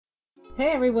Hey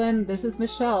everyone, this is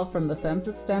Michelle from the Femmes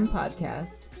of STEM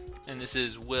podcast. And this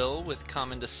is Will with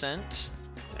Common Descent.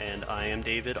 And I am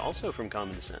David, also from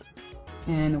Common Descent.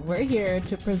 And we're here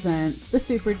to present the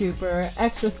super duper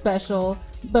extra special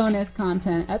bonus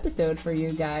content episode for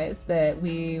you guys that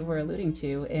we were alluding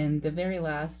to in the very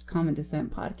last Common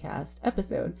Descent podcast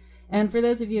episode. And for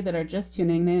those of you that are just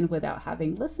tuning in without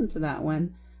having listened to that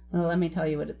one, let me tell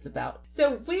you what it's about.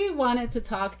 So we wanted to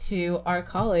talk to our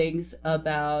colleagues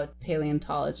about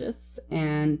paleontologists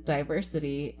and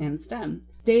diversity in STEM.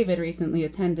 David recently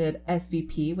attended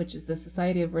SVP, which is the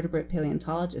Society of Vertebrate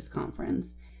Paleontologists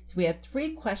Conference. So we had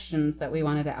 3 questions that we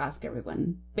wanted to ask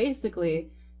everyone.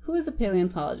 Basically, who is a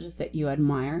paleontologist that you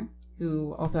admire,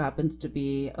 who also happens to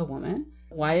be a woman?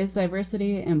 Why is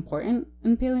diversity important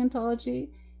in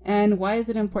paleontology? And why is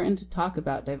it important to talk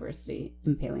about diversity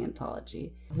in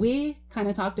paleontology? We kind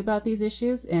of talked about these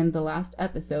issues in the last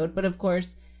episode, but of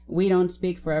course, we don't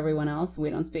speak for everyone else. We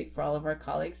don't speak for all of our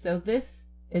colleagues. So this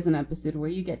is an episode where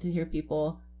you get to hear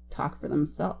people talk for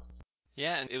themselves.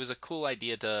 Yeah, and it was a cool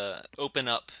idea to open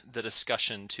up the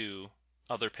discussion to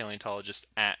other paleontologists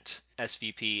at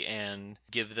SVP and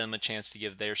give them a chance to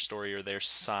give their story or their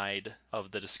side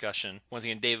of the discussion. Once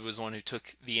again, David was the one who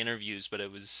took the interviews, but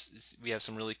we have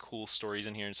some really cool stories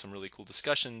in here and some really cool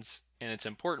discussions. And it's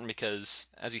important because,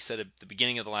 as we said at the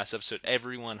beginning of the last episode,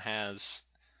 everyone has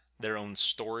their own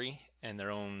story and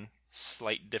their own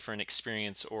slight different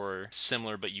experience or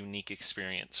similar but unique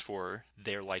experience for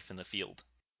their life in the field.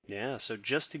 Yeah, so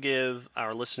just to give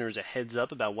our listeners a heads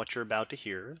up about what you're about to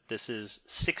hear, this is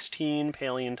 16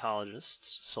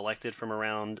 paleontologists selected from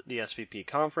around the SVP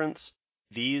conference.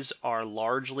 These are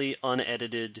largely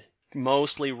unedited,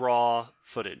 mostly raw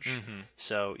footage.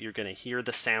 So you're going to hear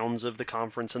the sounds of the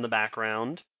conference in the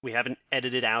background. We haven't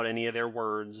edited out any of their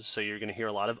words, so you're going to hear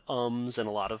a lot of ums and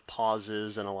a lot of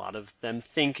pauses and a lot of them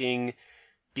thinking,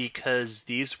 because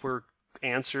these were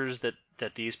answers that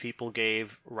these people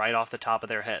gave right off the top of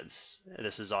their heads.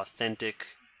 This is authentic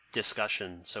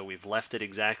discussion, so we've left it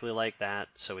exactly like that.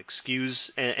 So excuse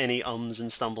any ums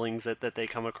and stumblings that they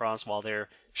come across while they're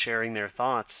sharing their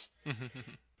thoughts.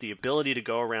 The ability to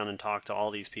go around and talk to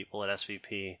all these people at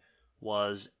SVP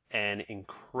was an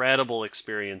incredible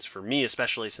experience for me,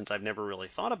 especially since I've never really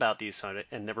thought about these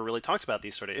and never really talked about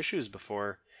these sort of issues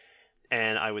before.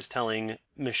 And I was telling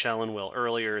Michelle and Will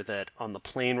earlier that on the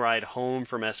plane ride home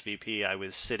from SVP, I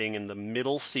was sitting in the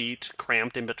middle seat,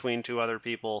 cramped in between 2 other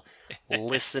people,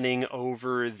 listening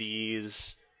over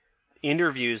these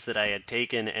interviews that I had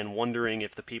taken and wondering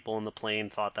if the people in the plane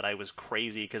thought that I was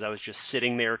crazy because I was just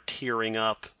sitting there tearing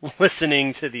up,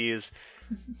 listening to these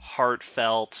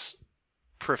heartfelt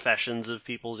professions of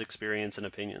people's experience and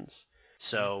opinions.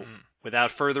 So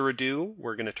without further ado,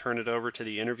 we're going to turn it over to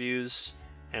the interviews,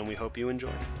 and we hope you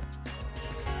enjoy.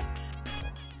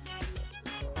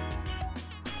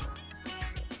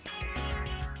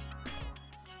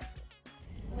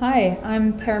 Hi,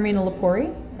 I'm Taramina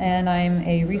Lepori, and I'm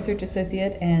a research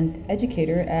associate and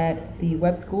educator at the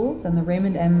Webb Schools and the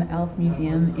Raymond M. Alf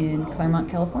Museum in Claremont,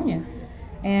 California.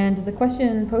 And the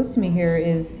question posed to me here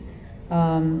is,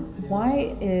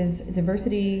 why is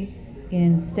diversity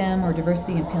in STEM or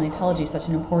diversity in paleontology such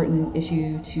an important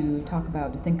issue to talk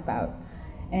about, to think about?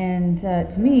 And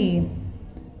to me,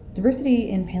 diversity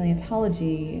in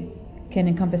paleontology can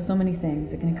encompass so many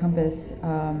things. It can encompass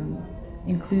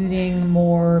including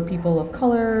more people of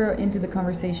color into the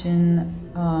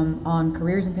conversation on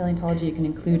careers in paleontology. It can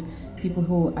include people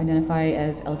who identify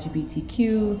as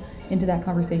LGBTQ into that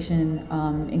conversation,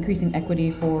 increasing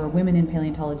equity for women in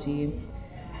paleontology,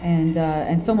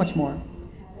 and so much more.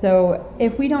 So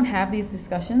if we don't have these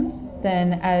discussions,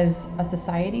 then as a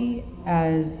society,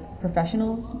 as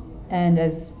professionals, and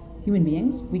as human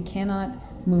beings, we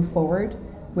cannot move forward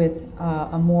with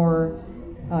a more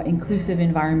inclusive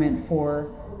environment for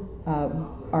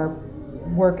our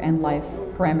work and life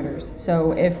parameters.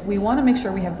 So if we want to make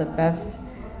sure we have the best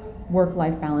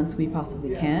work-life balance we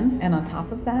possibly can, and on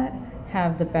top of that,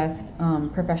 have the best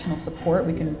professional support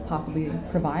we can possibly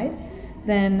provide,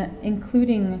 then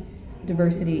including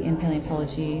diversity in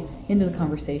paleontology into the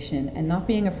conversation and not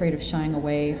being afraid of shying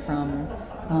away from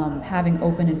having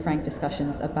open and frank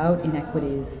discussions about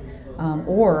inequities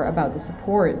or about the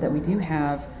support that we do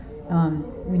have,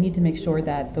 we need to make sure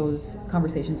that those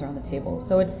conversations are on the table.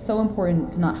 So it's so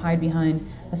important to not hide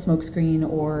behind a smokescreen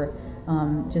or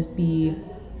just be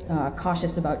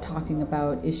cautious about talking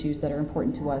about issues that are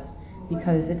important to us,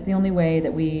 because it's the only way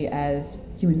that we as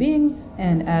human beings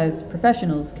and as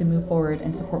professionals can move forward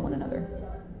and support one another.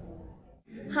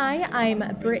 Hi,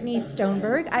 I'm Brittany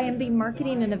Stoneberg. I am the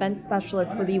Marketing and Events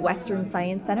Specialist for the Western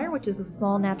Science Center, which is a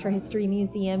small natural history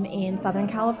museum in Southern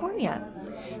California.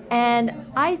 And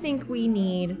I think we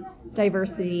need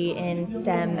diversity in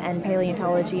STEM and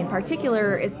paleontology in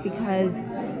particular is because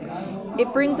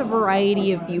it brings a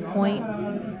variety of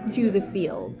viewpoints to the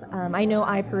field. I know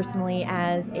I personally,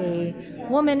 as a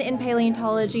woman in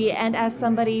paleontology and as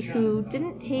somebody who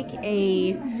didn't take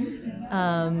a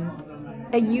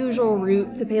usual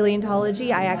route to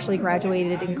paleontology, I actually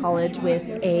graduated in college with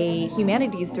a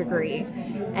humanities degree,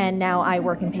 and now I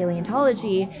work in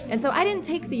paleontology, and so I didn't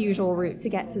take the usual route to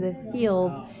get to this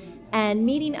field. And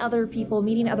meeting other people,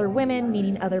 meeting other women,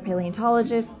 meeting other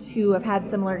paleontologists who have had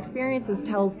similar experiences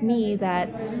tells me that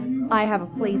I have a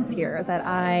place here, that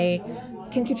I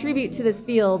can contribute to this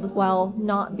field while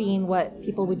not being what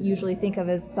people would usually think of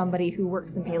as somebody who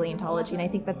works in paleontology. And I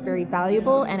think that's very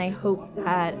valuable, and I hope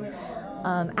that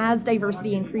as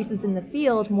diversity increases in the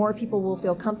field, more people will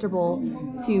feel comfortable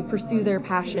to pursue their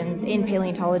passions in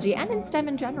paleontology and in STEM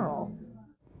in general.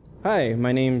 Hi,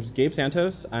 my name's Gabe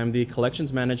Santos. I'm the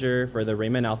collections manager for the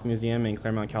Raymond Alf Museum in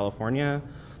Claremont, California.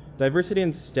 Diversity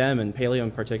in STEM and paleo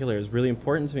in particular is really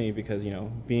important to me because,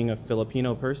 being a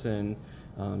Filipino person,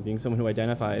 being someone who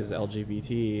identifies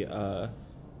LGBT,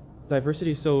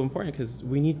 diversity is so important because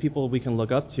we need people we can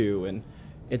look up to, and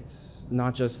it's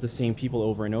not just the same people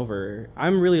over and over.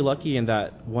 I'm really lucky in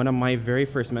that one of my very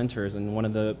first mentors and one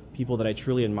of the people that I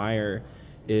truly admire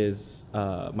is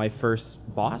my first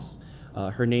boss.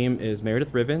 Her name is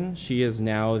Meredith Ribbon. She is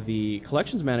now the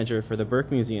collections manager for the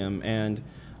Burke Museum, and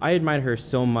I admire her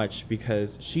so much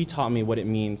because she taught me what it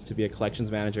means to be a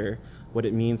collections manager, what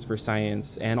it means for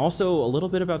science, and also a little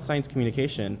bit about science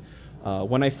communication.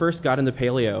 When I first got into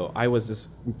paleo, I was this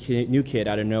new kid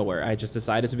out of nowhere. I just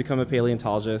decided to become a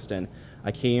paleontologist, and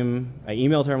I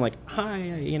emailed her. I'm like, hi,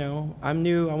 I'm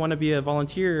new. I want to be a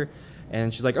volunteer.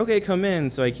 And she's like, okay, come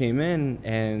in. So I came in,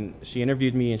 and she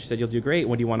interviewed me, and she said, you'll do great.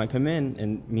 When do you want to come in?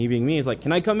 And me being me is like,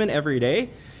 can I come in every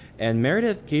day? And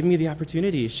Meredith gave me the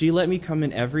opportunity. She let me come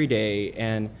in every day,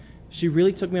 and she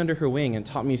really took me under her wing and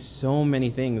taught me so many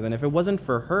things. And if it wasn't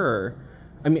for her,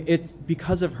 it's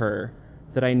because of her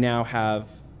that I now have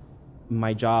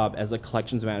my job as a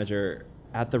collections manager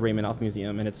at the Raymond Alf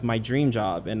Museum, and it's my dream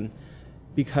job. And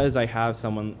because I have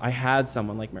someone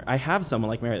like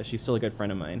Meredith, she's still a good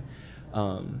friend of mine.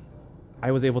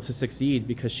 I was able to succeed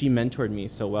because she mentored me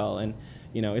so well, and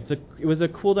it was a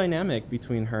cool dynamic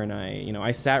between her and I.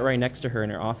 I sat right next to her in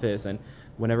her office, and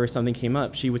whenever something came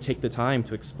up, she would take the time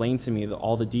to explain to me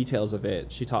all the details of it.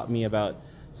 She taught me about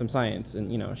some science,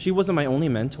 and she wasn't my only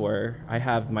mentor. I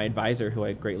have my advisor, who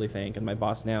I greatly thank, and my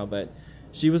boss now, but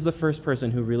she was the first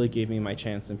person who really gave me my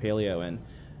chance in paleo. And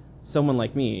someone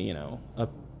like me,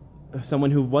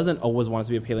 someone who wasn't always wanted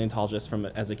to be a paleontologist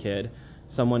as a kid,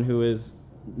 someone who is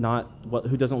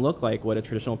who doesn't look like what a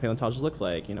traditional paleontologist looks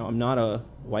like. I'm not a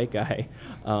white guy.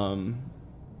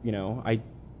 I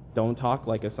don't talk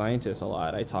like a scientist a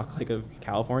lot. I talk like a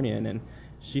Californian, and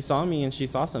she saw me and she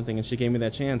saw something and she gave me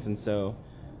that chance. And so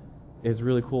it's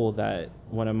really cool that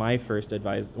one of my first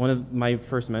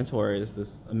mentors is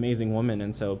this amazing woman.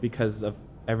 And so because of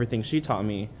everything she taught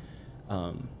me,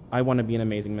 I want to be an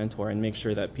amazing mentor and make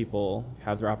sure that people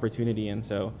have their opportunity. And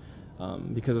so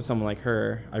because of someone like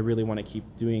her, I really want to keep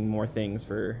doing more things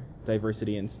for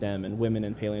diversity in STEM and women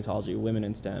in paleontology, women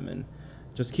in STEM, and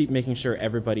just keep making sure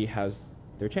everybody has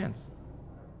their chance.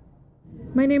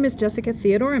 My name is Jessica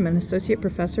Theodore. I'm an associate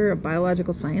professor of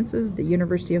biological sciences at the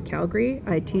University of Calgary.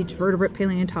 I teach vertebrate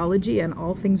paleontology and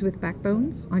all things with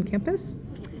backbones on campus.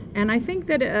 And I think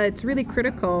that it's really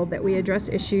critical that we address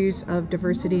issues of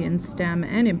diversity in STEM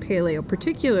and in paleo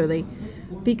particularly,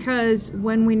 because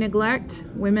when we neglect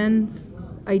women's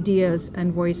ideas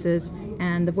and voices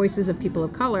and the voices of people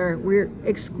of color, we're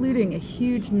excluding a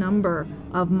huge number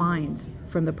of minds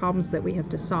from the problems that we have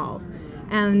to solve.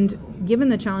 And given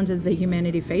the challenges that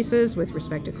humanity faces with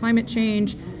respect to climate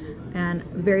change and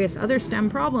various other STEM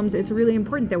problems, it's really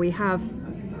important that we have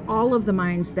all of the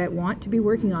minds that want to be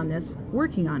working on this,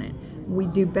 working on it. We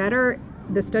do better,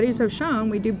 the studies have shown,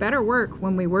 we do better work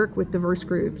when we work with diverse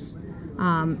groups.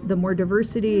 The more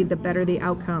diversity, the better the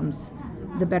outcomes,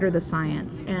 the better the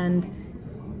science.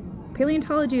 And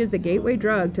paleontology is the gateway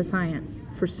drug to science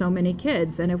for so many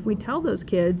kids. And if we tell those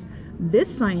kids,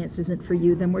 this science isn't for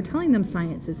you, then we're telling them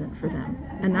science isn't for them.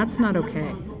 And that's not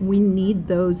okay. We need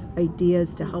those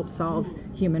ideas to help solve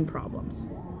human problems.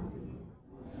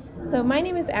 So my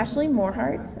name is Ashley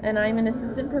Morehart, and I'm an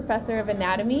assistant professor of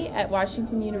anatomy at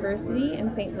Washington University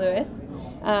in St. Louis.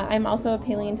 I'm also a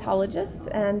paleontologist,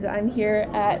 and I'm here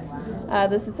at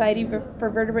the Society for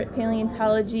Vertebrate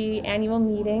Paleontology annual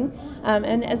meeting.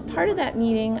 And as part of that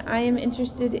meeting, I am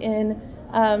interested in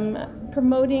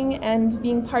promoting and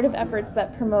being part of efforts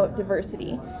that promote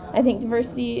diversity. I think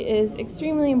diversity is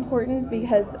extremely important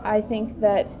because I think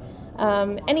that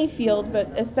any field,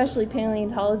 but especially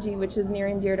paleontology, which is near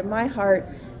and dear to my heart,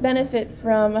 benefits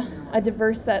from a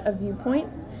diverse set of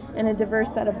viewpoints and a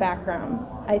diverse set of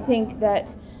backgrounds. I think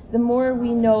that the more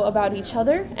we know about each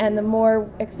other and the more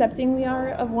accepting we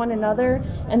are of one another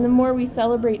and the more we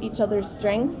celebrate each other's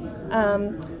strengths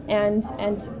and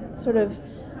sort of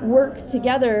work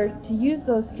together to use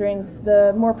those strengths,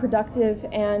 the more productive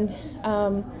and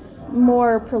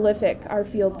more prolific our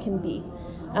field can be.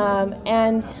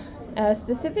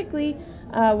 Specifically,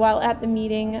 while at the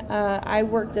meeting, I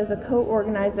worked as a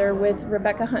co-organizer with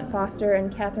Rebecca Hunt Foster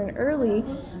and Catherine Early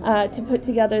to put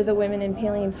together the Women in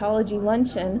Paleontology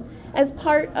Luncheon as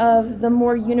part of the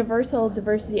more universal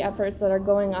diversity efforts that are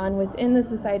going on within the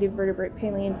Society of Vertebrate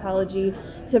Paleontology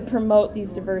to promote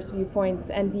these diverse viewpoints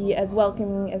and be as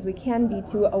welcoming as we can be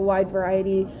to a wide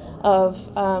variety of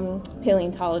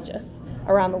paleontologists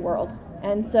around the world.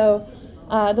 And so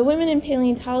the Women in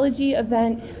Paleontology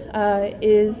event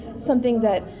is something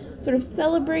that sort of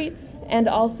celebrates and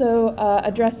also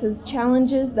addresses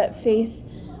challenges that face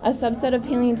a subset of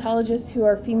paleontologists who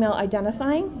are female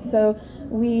identifying. So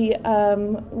we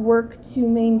work to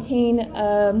maintain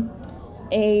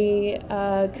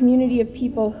a community of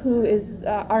people who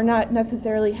are not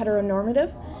necessarily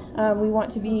heteronormative. We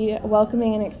want to be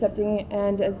welcoming and accepting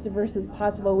and as diverse as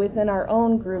possible within our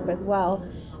own group as well.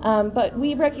 But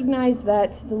we recognize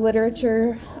that the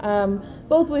literature,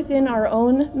 both within our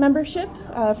own membership,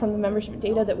 from the membership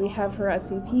data that we have for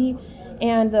SVP,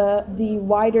 and the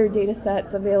wider data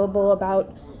sets available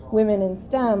about women in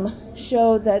STEM,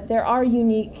 show that there are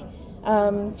unique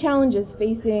challenges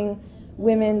facing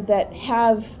women that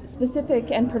have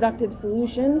specific and productive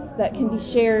solutions that can be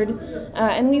shared,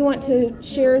 and we want to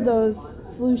share those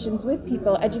solutions with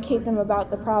people, educate them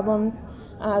about the problems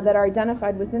that are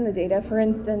identified within the data. For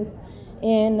instance,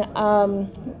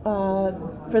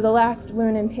 for the last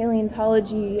Women in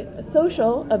Paleontology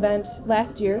social event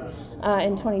last year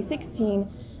in 2016,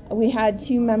 we had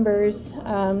two members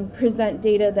present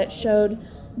data that showed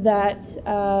that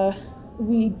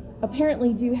we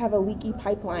apparently do have a leaky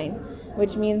pipeline,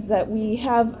 which means that we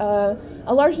have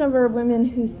a large number of women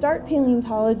who start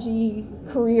paleontology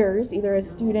careers, either as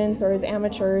students or as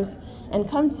amateurs, and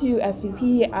come to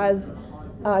SVP as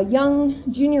young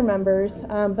junior members,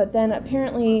 but then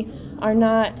apparently are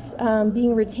not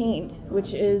being retained,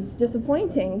 which is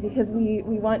disappointing because we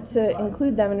want to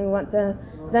include them and we want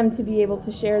them to be able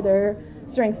to share their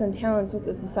strengths and talents with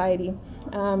the society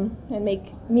and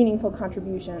make meaningful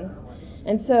contributions.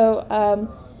 And so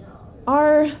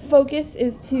our focus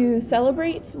is to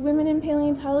celebrate women in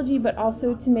paleontology, but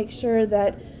also to make sure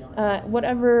that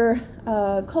whatever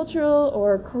cultural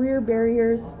or career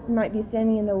barriers might be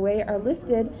standing in their way are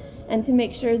lifted, and to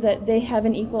make sure that they have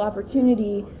an equal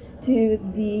opportunity to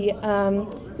the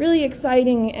really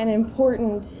exciting and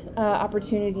important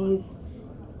opportunities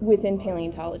within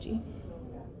paleontology.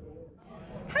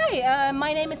 Hi,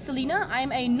 my name is Selena.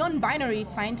 I'm a non-binary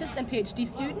scientist and PhD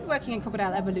student working in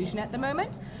crocodile evolution at the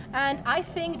moment. And I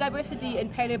think diversity in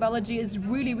paleobiology is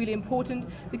really, really important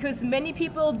because many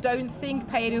people don't think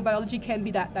paleobiology can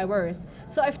be that diverse.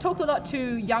 So I've talked a lot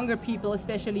to younger people,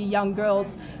 especially young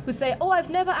girls, who say, oh, I've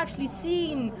never actually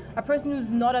seen a person who's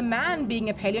not a man being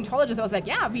a paleontologist. I was like,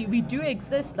 yeah, we do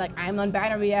exist. Like, I'm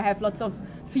non-binary. I have lots of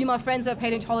female friends who are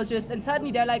paleontologists, and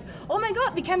suddenly they're like, oh my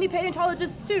god, we can be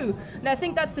paleontologists too. And I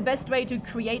think that's the best way to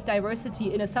create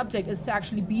diversity in a subject, is to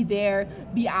actually be there,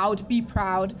 be out, be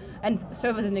proud, and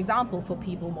serve as an example for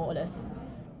people, more or less.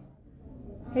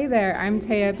 Hey there, I'm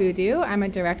Taya Boudiou. I'm a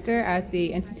director at the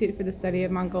Institute for the Study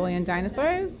of Mongolian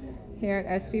Dinosaurs here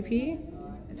at SVP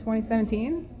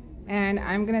 2017, and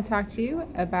I'm going to talk to you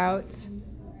about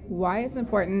why it's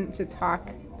important to talk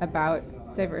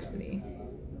about diversity.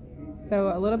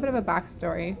 So a little bit of a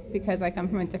backstory, because I come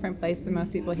from a different place than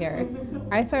most people here.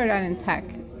 I started out in tech,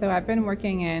 so I've been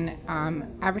working in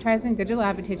advertising, digital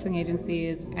advertising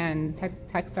agencies, and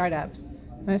tech startups,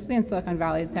 mostly in Silicon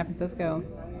Valley and San Francisco,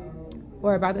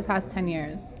 for about the past 10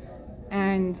 years.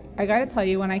 And I got to tell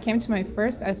you, when I came to my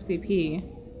first SVP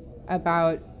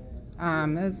about, it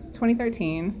was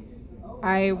 2013,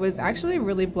 I was actually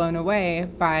really blown away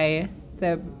by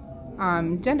the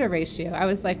gender ratio. I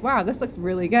was like, wow, this looks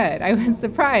really good. I was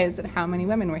surprised at how many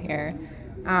women were here.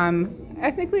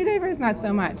 Ethnically diverse, not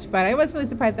so much, but I was really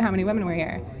surprised at how many women were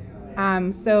here.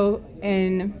 So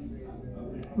in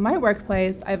my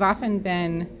workplace, I've often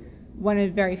been one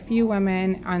of very few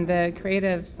women on the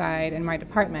creative side in my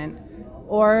department,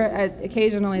 or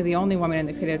occasionally the only woman in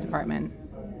the creative department.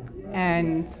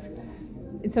 And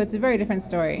so it's a very different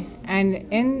story.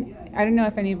 And I don't know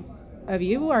if any of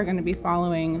you are going to be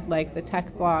following like the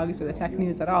tech blogs or the tech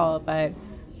news at all, but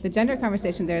the gender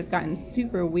conversation there has gotten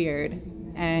super weird,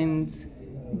 and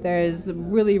there's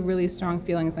really, really strong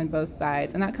feelings on both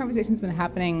sides. And that conversation's been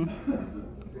happening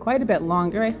quite a bit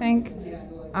longer, I think,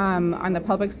 on the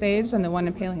public stage than the one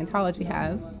in paleontology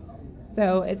has.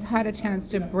 So it's had a chance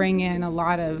to bring in a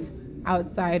lot of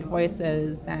outside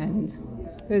voices, and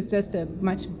there's just a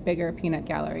much bigger peanut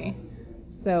gallery.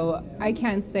 So I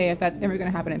can't say if that's ever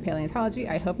going to happen in paleontology.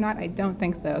 I hope not. I don't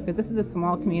think so, because this is a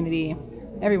small community.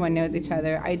 Everyone knows each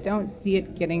other. I don't see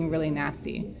it getting really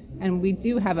nasty. And we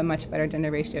do have a much better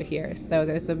gender ratio here. So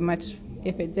there's a much,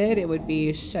 if it did, it would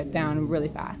be shut down really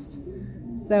fast.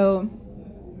 So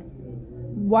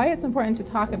why it's important to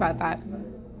talk about that.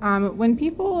 When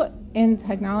people in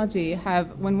technology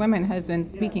when women have been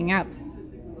speaking up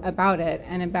about it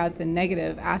and about the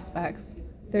negative aspects,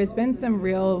 there's been some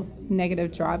real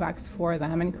negative drawbacks for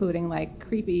them, including like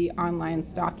creepy online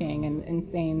stalking and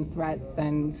insane threats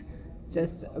and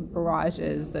just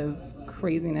barrages of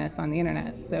craziness on the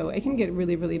internet. So it can get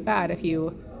really, really bad if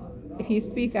you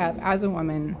speak up as a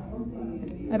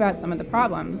woman about some of the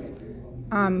problems.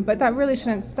 But that really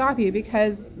shouldn't stop you,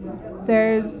 because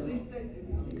there's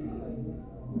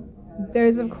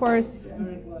of course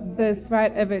the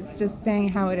threat of it's just staying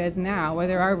how it is now, where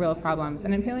there are real problems.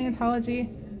 And in paleontology,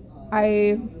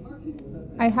 I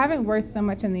haven't worked so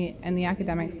much in the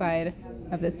academic side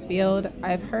of this field.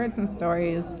 I've heard some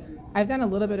stories. I've done a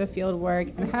little bit of field work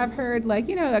and have heard, like,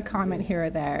 a comment here or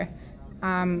there.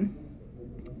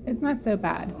 It's not so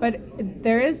bad, but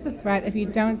there is a threat if you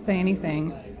don't say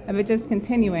anything of it just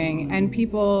continuing, and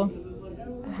people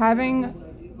starting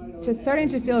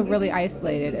to feel really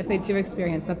isolated if they do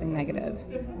experience something negative.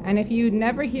 And if you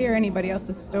never hear anybody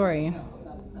else's story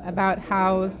about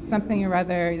how something or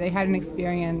other they had an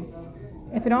experience,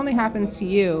 if it only happens to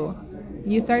you,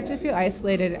 you start to feel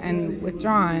isolated and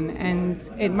withdrawn, and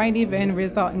it might even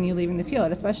result in you leaving the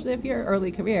field, especially if you're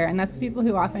early career. And that's the people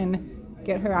who often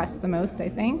get harassed the most, I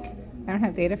think. I don't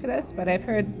have data for this, but I've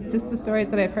heard just the stories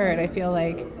that I've heard. I feel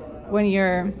like when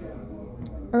you're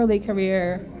early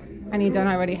career and you don't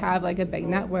already have like a big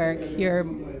network,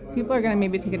 people are going to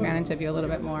maybe take advantage of you a little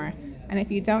bit more. And if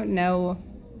you don't know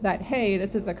that, hey,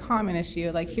 this is a common issue,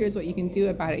 like here's what you can do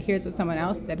about it, here's what someone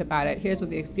else did about it, here's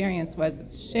what the experience was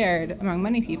that's shared among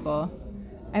many people.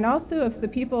 And also if the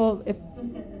people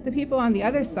on the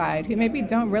other side who maybe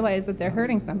don't realize that they're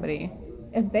hurting somebody,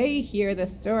 if they hear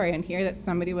this story and hear that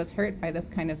somebody was hurt by this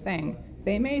kind of thing,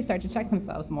 they may start to check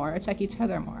themselves more or check each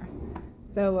other more.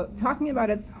 So talking about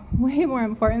it's way more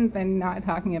important than not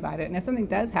talking about it. And if something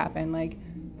does happen, like,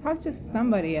 talk to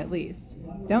somebody at least.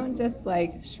 Don't just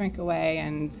like shrink away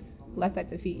and let that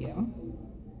defeat you.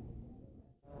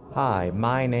 Hi,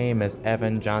 my name is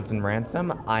Evan Johnson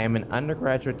Ransom. I am an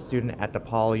undergraduate student at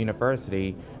DePaul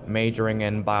University, majoring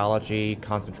in biology,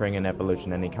 concentrating in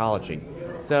evolution and ecology.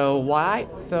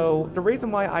 So the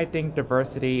reason why I think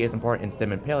diversity is important in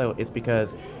STEM and paleo is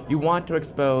because you want to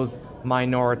expose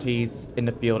minorities in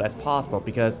the field as possible,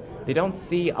 because they don't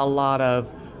see a lot of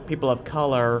people of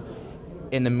color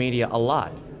in the media a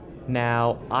lot.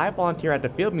 Now, I volunteer at the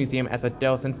Field Museum as a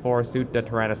docent for Suit the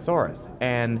Tyrannosaurus,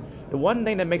 and the one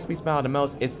thing that makes me smile the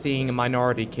most is seeing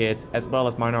minority kids as well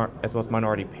as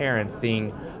minority parents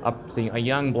seeing a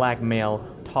young black male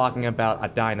talking about a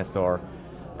dinosaur,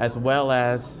 as well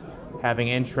as having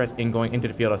interest in going into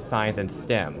the field of science and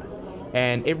STEM.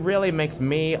 And it really makes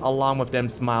me, along with them,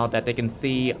 smile that they can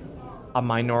see a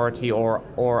minority or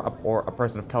a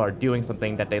person of color doing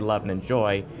something that they love and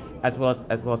enjoy, as well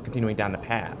as continuing down the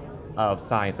path of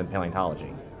science and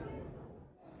paleontology.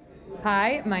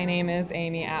 Hi, my name is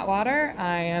Amy Atwater.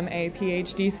 I am a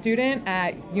PhD student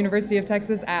at University of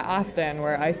Texas at Austin,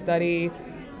 where I study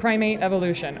primate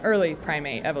evolution, early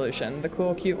primate evolution, the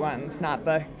cool, cute ones, not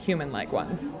the human-like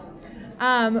ones.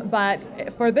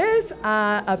 But for this,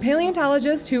 a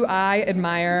paleontologist who I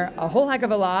admire a whole heck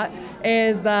of a lot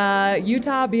is the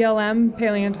Utah BLM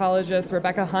paleontologist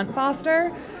Rebecca Hunt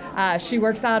Foster. She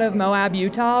works out of Moab,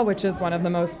 Utah, which is one of the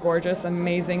most gorgeous,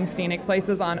 amazing, scenic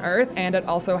places on Earth, and it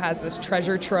also has this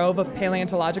treasure trove of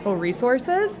paleontological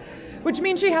resources, which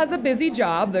means she has a busy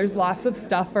job. There's lots of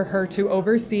stuff for her to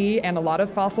oversee and a lot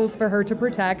of fossils for her to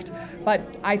protect, but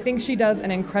I think she does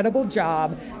an incredible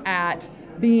job at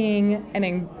being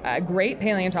a great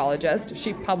paleontologist.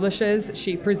 She publishes,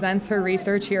 she presents her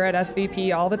research here at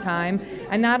SVP all the time,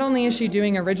 and not only is she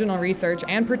doing original research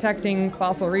and protecting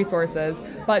fossil resources,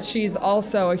 but she's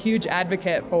also a huge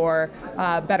advocate for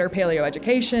better paleo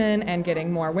education and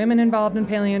getting more women involved in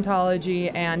paleontology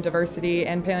and diversity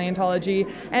in paleontology,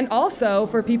 and also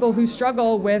for people who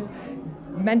struggle with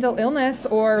mental illness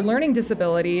or learning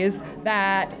disabilities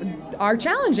that are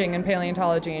challenging in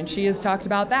paleontology, and she has talked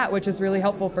about that, which is really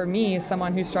helpful for me,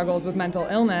 someone who struggles with mental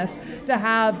illness, to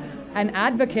have an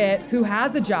advocate who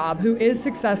has a job, who is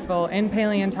successful in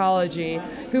paleontology,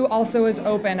 who also is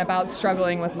open about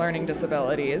struggling with learning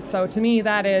disabilities. So to me,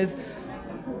 that is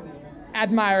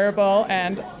admirable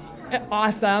and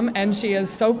awesome, and she is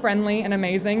so friendly and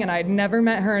amazing, and I'd never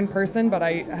met her in person, but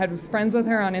I was friends with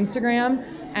her on Instagram,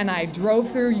 and I drove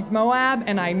through Moab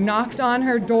and I knocked on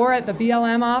her door at the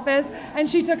BLM office, and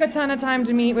she took a ton of time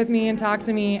to meet with me and talk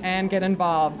to me and get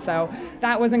involved. So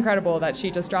that was incredible that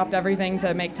she just dropped everything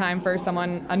to make time for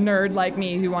someone, a nerd like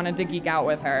me, who wanted to geek out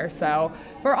with her. So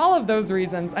for all of those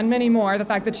reasons and many more, the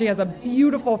fact that she has a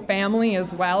beautiful family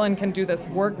as well and can do this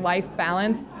work-life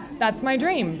balance, that's my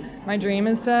dream. My dream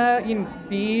is to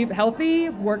be healthy,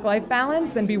 work-life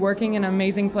balance, and be working in an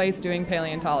amazing place doing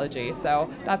paleontology.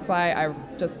 So that's why I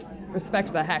just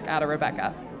respect the heck out of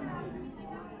Rebecca.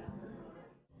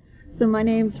 So my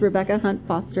name's Rebecca Hunt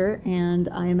Foster, and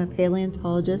I am a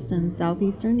paleontologist in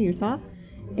southeastern Utah.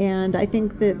 And I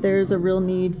think that there's a real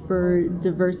need for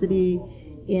diversity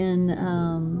in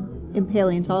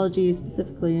paleontology,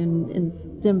 specifically in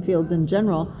STEM fields in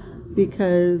general,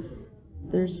 because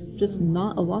there's just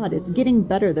not a lot. It's getting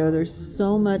better, though. There's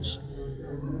such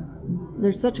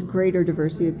a greater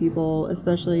diversity of people,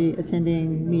 especially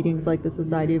attending meetings like the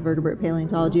Society of Vertebrate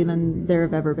Paleontology, than there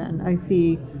have ever been. I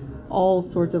see all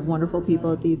sorts of wonderful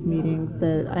people at these meetings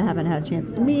that I haven't had a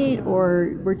chance to meet,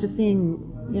 or we're just seeing,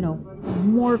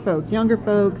 more folks, younger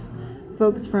folks,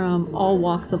 folks from all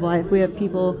walks of life. We have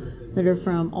people that are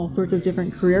from all sorts of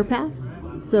different career paths.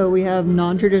 So we have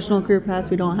non-traditional career paths.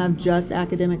 We don't have just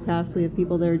academic paths. We have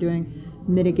people that are doing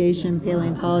mitigation,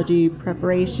 paleontology,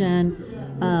 preparation,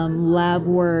 lab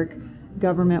work,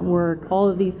 government work. All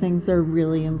of these things are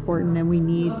really important, and we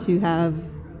need to have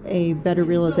a better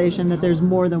realization that there's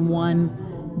more than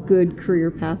one good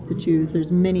career path to choose.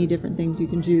 There's many different things you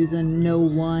can choose, and no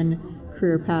one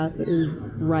career path is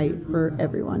right for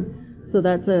everyone. So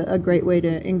that's a great way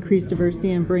to increase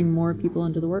diversity and bring more people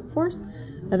into the workforce.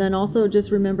 And then also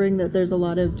just remembering that there's a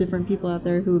lot of different people out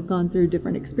there who have gone through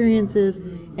different experiences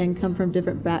and come from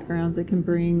different backgrounds that can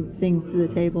bring things to the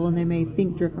table, and they may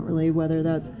think differently, whether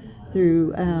that's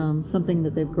through something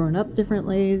that they've grown up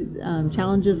differently,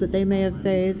 challenges that they may have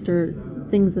faced, or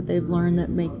things that they've learned that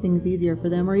make things easier for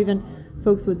them, or even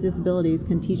folks with disabilities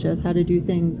can teach us how to do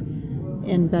things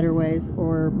in better ways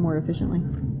or more efficiently.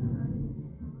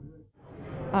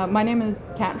 My name is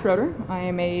Kat Schroeder. I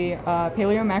am a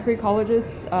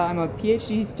paleomacroecologist. I'm a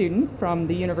PhD student from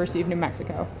the University of New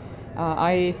Mexico.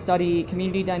 I study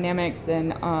community dynamics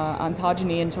and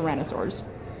ontogeny in tyrannosaurs.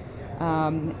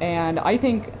 And I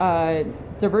think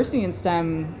diversity in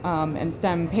STEM and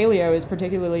STEM paleo is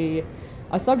particularly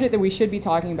a subject that we should be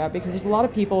talking about, because there's a lot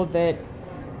of people that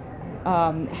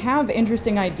have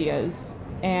interesting ideas,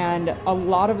 and a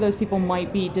lot of those people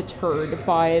might be deterred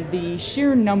by the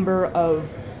sheer number of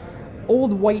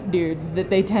old white dudes that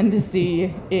they tend to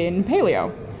see in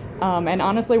paleo. And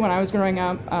honestly, when I was growing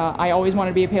up, I always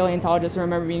wanted to be a paleontologist. I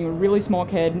remember being a really small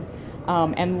kid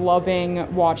and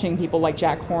loving watching people like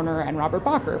Jack Horner and Robert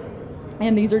Bacher.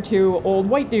 And these are two old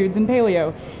white dudes in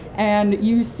paleo. And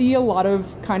you see a lot of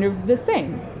kind of the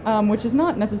same, which is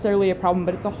not necessarily a problem,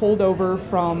 but it's a holdover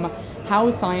from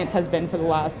how science has been for the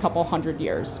last couple hundred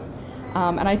years.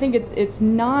 And I think it's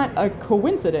not a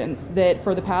coincidence that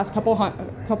for the past couple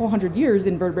hundred years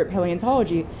in vertebrate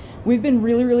paleontology, we've been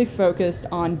really, really focused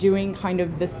on doing kind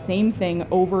of the same thing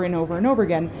over and over and over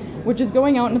again, which is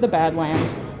going out into the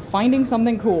Badlands, finding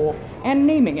something cool, and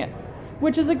naming it,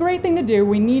 which is a great thing to do.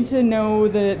 We need to know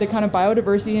the kind of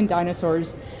biodiversity in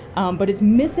dinosaurs, but it's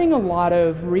missing a lot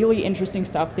of really interesting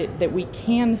stuff that we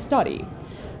can study.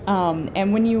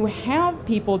 And when you have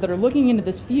people that are looking into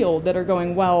this field that are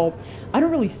going, well, I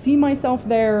don't really see myself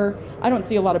there. I don't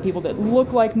see a lot of people that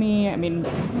look like me. I mean,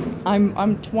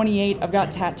 I'm 28. I've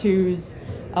got tattoos.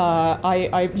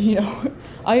 I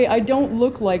don't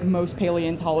look like most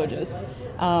paleontologists.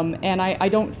 And I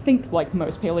don't think like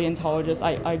most paleontologists.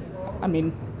 I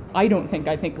don't think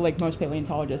I think like most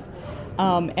paleontologists.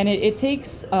 And it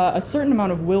takes a certain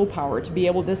amount of willpower to be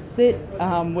able to sit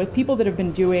with people that have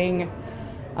been doing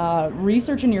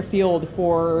research in your field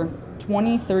for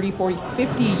 20, 30, 40,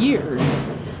 50 years.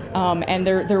 And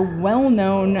they're well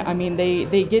known. I mean,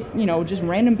 they get, just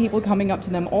random people coming up to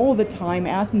them all the time,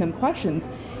 asking them questions.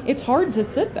 It's hard to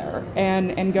sit there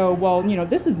and go, well,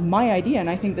 this is my idea, and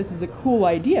I think this is a cool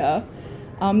idea.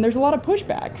 There's a lot of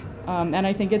pushback, and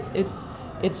I think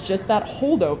it's just that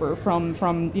holdover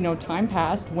from time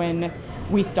past when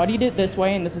we studied it this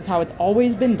way, and this is how it's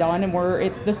always been done, and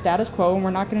it's the status quo, and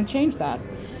we're not going to change that.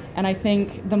 And I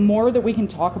think the more that we can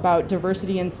talk about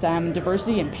diversity in STEM,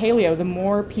 diversity in paleo, the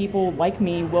more people like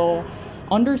me will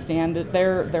understand that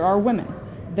there are women.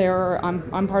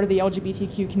 I'm part of the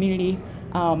LGBTQ community.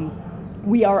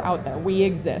 We are out there. We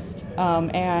exist.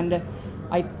 And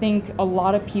I think a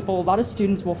lot of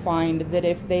students will find that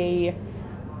if they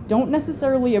don't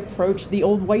necessarily approach the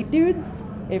old white dudes,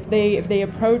 if they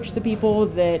approach the people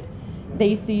that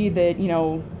they see that,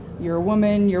 you're a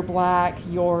woman, you're black,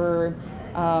 you're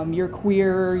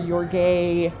queer, you're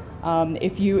gay.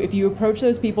 If you approach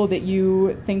those people that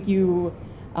you think you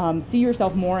see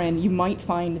yourself more in, you might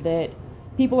find that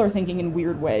people are thinking in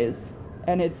weird ways,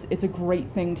 and it's a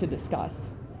great thing to discuss.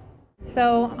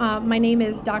 So my name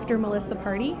is Dr. Melissa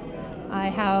Party. I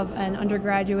have an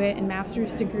undergraduate and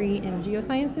master's degree in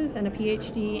geosciences and a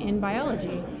PhD in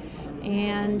biology.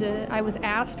 And I was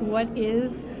asked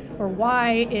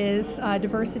why is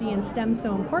diversity in STEM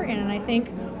so important? And I think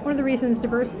one of the reasons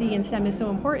diversity in STEM is so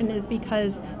important is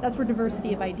because that's where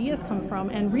diversity of ideas come from.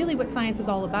 And really what science is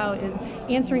all about is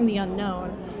answering the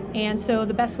unknown. And so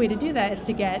the best way to do that is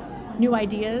to get new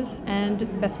ideas, and the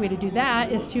best way to do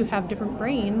that is to have different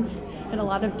brains and a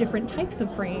lot of different types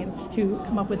of brains to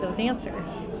come up with those answers.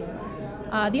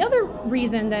 The other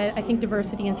reason that I think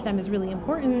diversity in STEM is really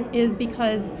important is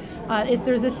because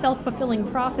there's this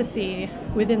self-fulfilling prophecy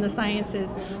within the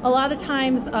sciences. A lot of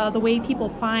times the way people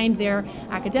find their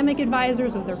academic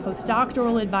advisors or their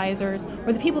postdoctoral advisors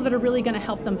or the people that are really going to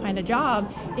help them find a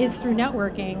job is through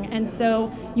networking. And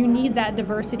so you need that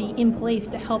diversity in place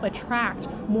to help attract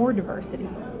more diversity.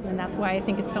 And that's why I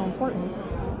think it's so important.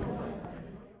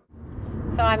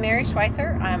 So I'm Mary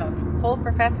Schweitzer. I'm a full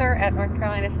professor at North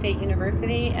Carolina State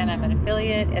University, and I'm an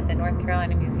affiliate at the North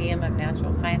Carolina Museum of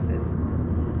Natural Sciences.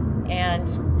 And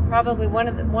probably one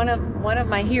of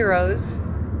my heroes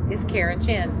is Karen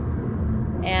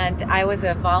Chin. And I was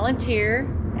a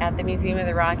volunteer at the Museum of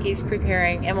the Rockies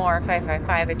preparing MOR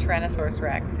 555, a Tyrannosaurus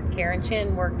Rex. And Karen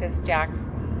Chin worked as Jack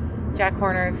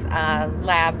Horner's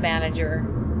lab manager.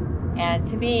 And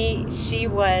to me, she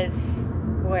was,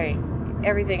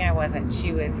 everything I wasn't.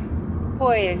 She was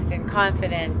poised and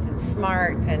confident and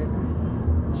smart,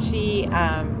 and she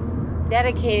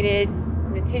dedicated,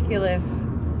 meticulous,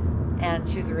 and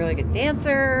she was a really good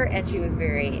dancer, and she was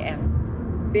very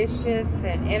ambitious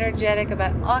and energetic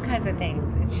about all kinds of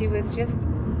things. And she was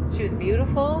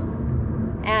beautiful,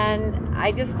 and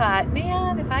I just thought,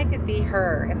 man, if I could be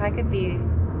her, if I could be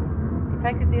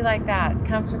like that,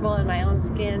 comfortable in my own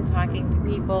skin, talking to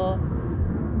people.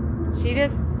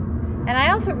 And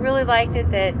I also really liked it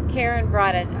that Karen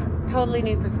brought a totally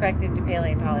new perspective to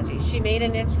paleontology. She made a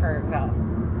niche for herself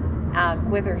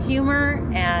with her humor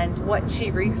and what she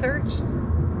researched.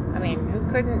 I mean, who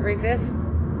couldn't resist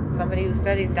somebody who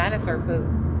studies dinosaur poop?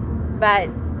 But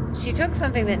she took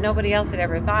something that nobody else had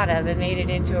ever thought of and made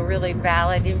it into a really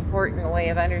valid, important way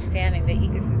of understanding the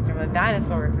ecosystem of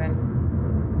dinosaurs.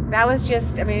 And that was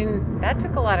that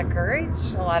took a lot of courage,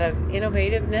 a lot of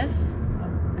innovativeness,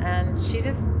 and she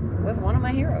just was one of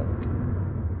my heroes.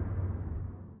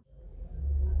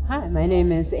 Hi, my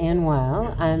name is Ann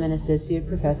Weil. I'm an associate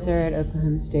professor at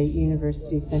Oklahoma State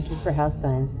University Center for Health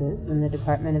Sciences in the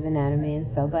Department of Anatomy and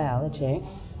Cell Biology.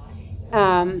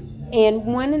 And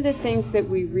one of the things that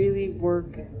we really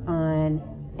work on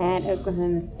at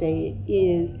Oklahoma State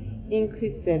is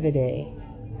inclusivity.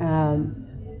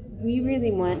 We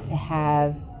really want to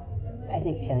have, I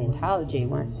think paleontology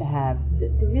wants to have the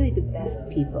best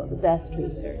people, the best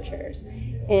researchers.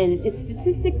 And it's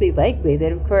statistically likely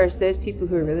that, of course, those people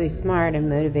who are really smart and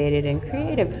motivated and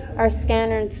creative are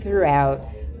scattered throughout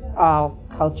all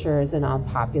cultures and all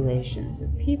populations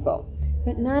of people.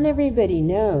 But not everybody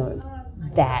knows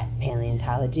that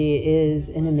paleontology is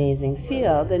an amazing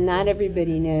field, and not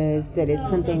everybody knows that it's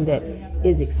something that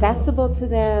is accessible to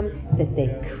them, that they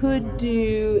could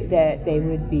do, that they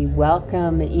would be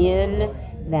welcome in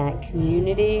that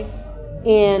community.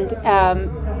 And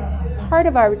part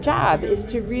of our job is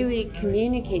to really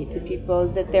communicate to people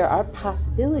that there are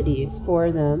possibilities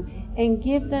for them and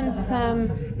give them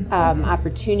some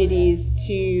opportunities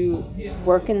to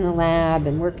work in the lab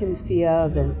and work in the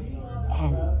field and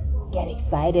get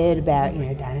excited about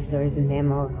dinosaurs and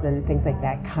mammals and things like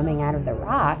that coming out of the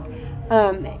rock.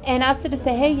 And also to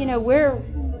say, hey, we're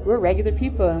regular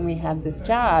people and we have this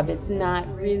job. It's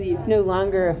no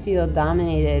longer a field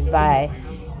dominated by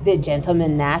the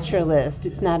gentleman naturalist.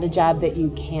 It's not a job that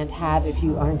you can't have if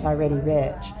you aren't already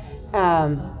rich.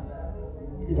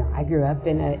 I grew up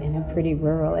in a pretty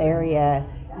rural area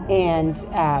and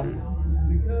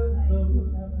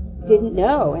didn't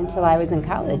know until I was in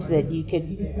college that you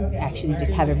could actually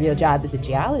just have a real job as a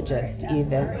geologist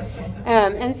even.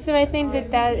 And so I think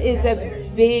that is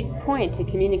a big point to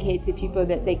communicate to people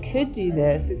that they could do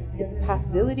this. It's a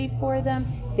possibility for them.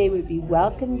 They would be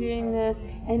welcome doing this.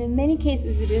 And in many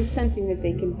cases, it is something that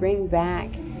they can bring back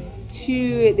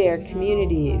to their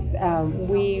communities.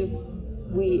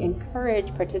 We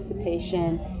encourage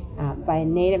participation by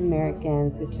Native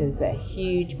Americans, which is a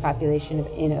huge population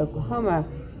in Oklahoma.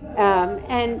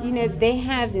 And they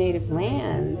have native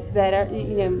lands that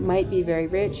are might be very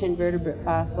rich in vertebrate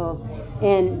fossils,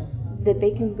 and that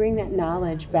they can bring that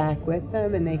knowledge back with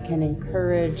them, and they can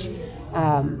encourage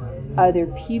other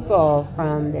people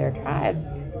from their tribes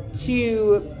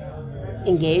to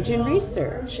engage in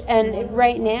research. And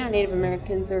right now, Native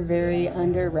Americans are very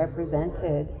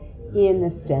underrepresented in the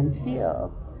STEM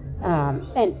fields,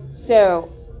 and so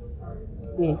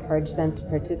we encourage them to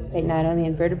participate not only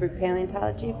in vertebrate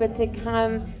paleontology, but to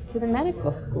come to the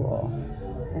medical school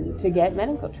and to get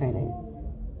medical training.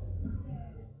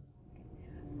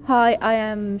 Hi, I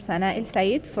am Sana El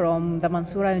Said from the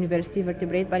Mansoura University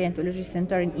Vertebrate Paleontology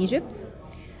Center in Egypt.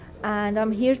 And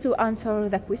I'm here to answer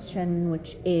the question,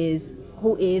 which is,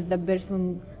 who is the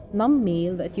person,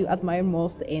 non-male, that you admire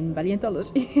most in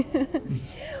paleontology?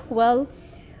 Well,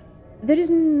 there is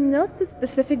not a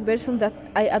specific person that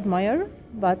I admire,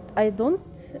 but I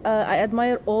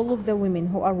admire all of the women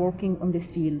who are working on this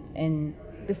field, and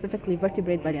specifically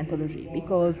vertebrate paleontology,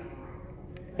 because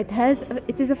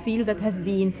it is a field that has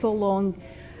been so long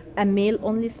a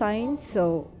male-only science.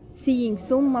 So seeing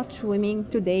so much women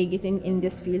today getting in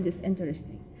this field is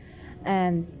interesting.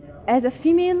 And as a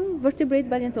female vertebrate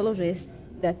paleontologist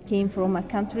that came from a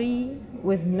country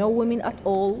with no women at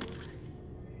all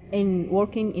in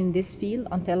working in this field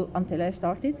until I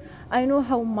started, I know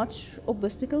how much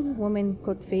obstacles women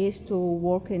could face to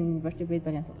work in vertebrate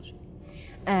paleontology.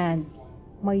 And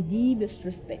my deepest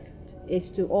respect is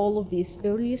to all of these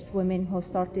earliest women who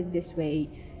started this way,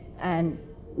 and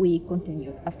we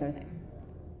continued after them.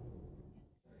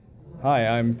 Hi,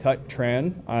 I'm Tut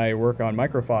Tran. I work on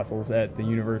microfossils at the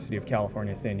University of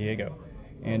California, San Diego.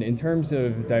 And in terms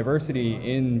of diversity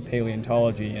in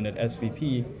paleontology and at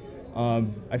SVP,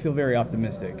 I feel very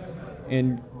optimistic.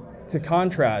 And to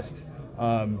contrast,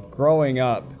 growing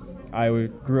up, I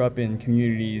grew up in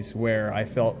communities where I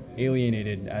felt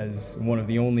alienated as one of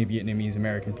the only Vietnamese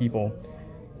American people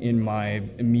in my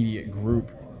immediate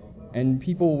group. And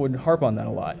people would harp on that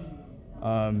a lot.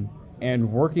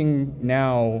 And working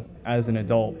now as an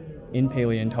adult in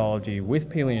paleontology with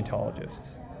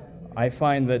paleontologists, I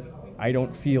find that I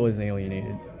don't feel as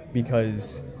alienated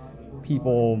because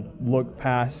people look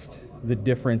past the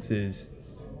differences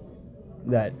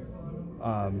that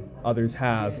others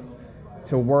have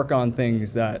to work on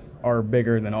things that are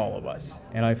bigger than all of us.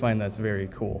 And I find that's very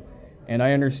cool. And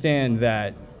I understand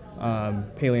that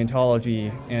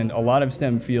paleontology and a lot of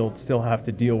STEM fields still have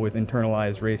to deal with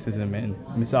internalized racism and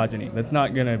misogyny. That's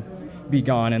not going to be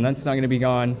gone, and that's not going to be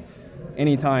gone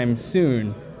anytime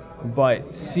soon.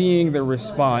 But seeing the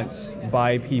response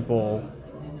by people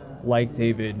like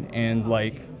David and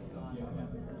like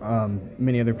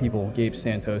many other people, Gabe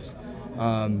Santos,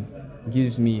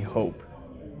 gives me hope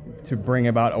to bring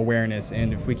about awareness.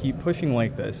 And if we keep pushing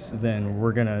like this, then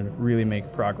we're going to really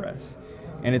make progress.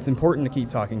 And it's important to keep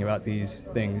talking about these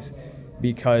things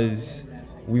because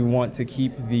we want to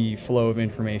keep the flow of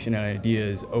information and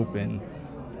ideas open,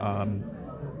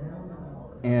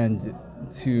 and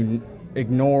to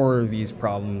ignore these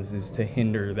problems is to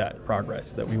hinder that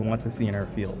progress that we want to see in our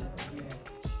field.